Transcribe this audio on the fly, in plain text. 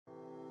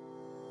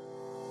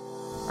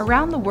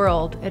Around the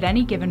world, at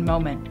any given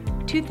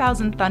moment,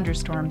 2,000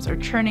 thunderstorms are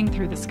churning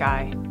through the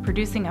sky,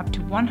 producing up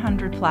to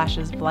 100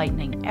 flashes of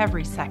lightning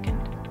every second.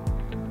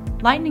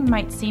 Lightning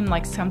might seem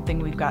like something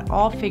we've got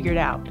all figured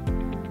out,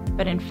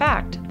 but in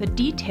fact, the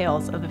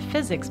details of the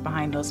physics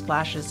behind those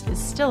flashes is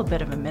still a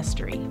bit of a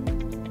mystery.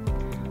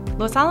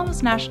 Los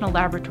Alamos National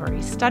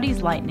Laboratory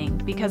studies lightning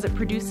because it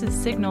produces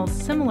signals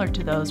similar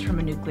to those from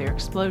a nuclear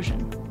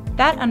explosion.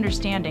 That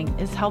understanding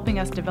is helping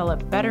us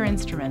develop better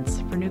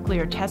instruments for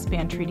nuclear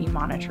testband treaty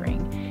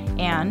monitoring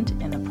and,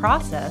 in the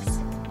process,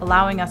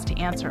 allowing us to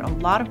answer a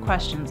lot of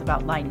questions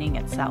about lightning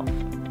itself.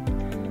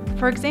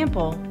 For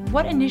example,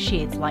 what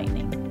initiates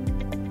lightning?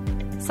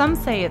 Some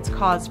say it's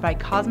caused by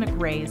cosmic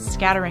rays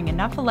scattering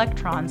enough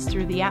electrons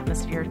through the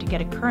atmosphere to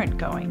get a current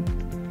going.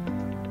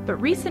 But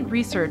recent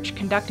research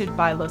conducted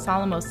by Los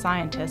Alamos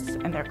scientists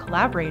and their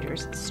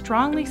collaborators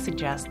strongly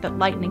suggests that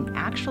lightning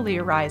actually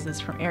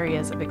arises from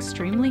areas of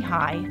extremely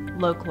high,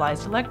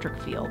 localized electric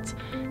fields,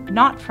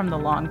 not from the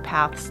long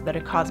paths that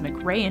a cosmic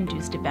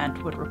ray-induced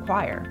event would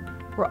require.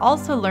 We're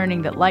also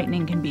learning that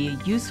lightning can be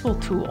a useful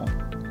tool.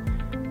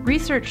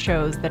 Research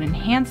shows that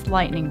enhanced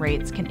lightning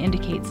rates can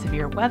indicate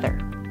severe weather.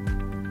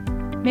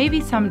 Maybe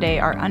someday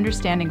our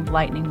understanding of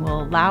lightning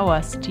will allow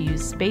us to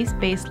use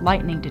space-based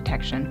lightning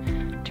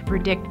detection to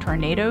predict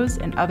tornadoes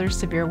and other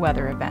severe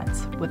weather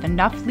events with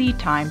enough lead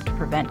time to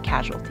prevent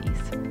casualties.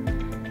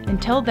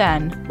 Until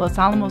then, Los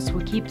Alamos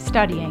will keep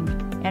studying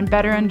and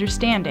better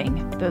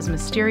understanding those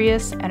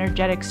mysterious,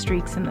 energetic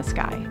streaks in the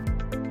sky.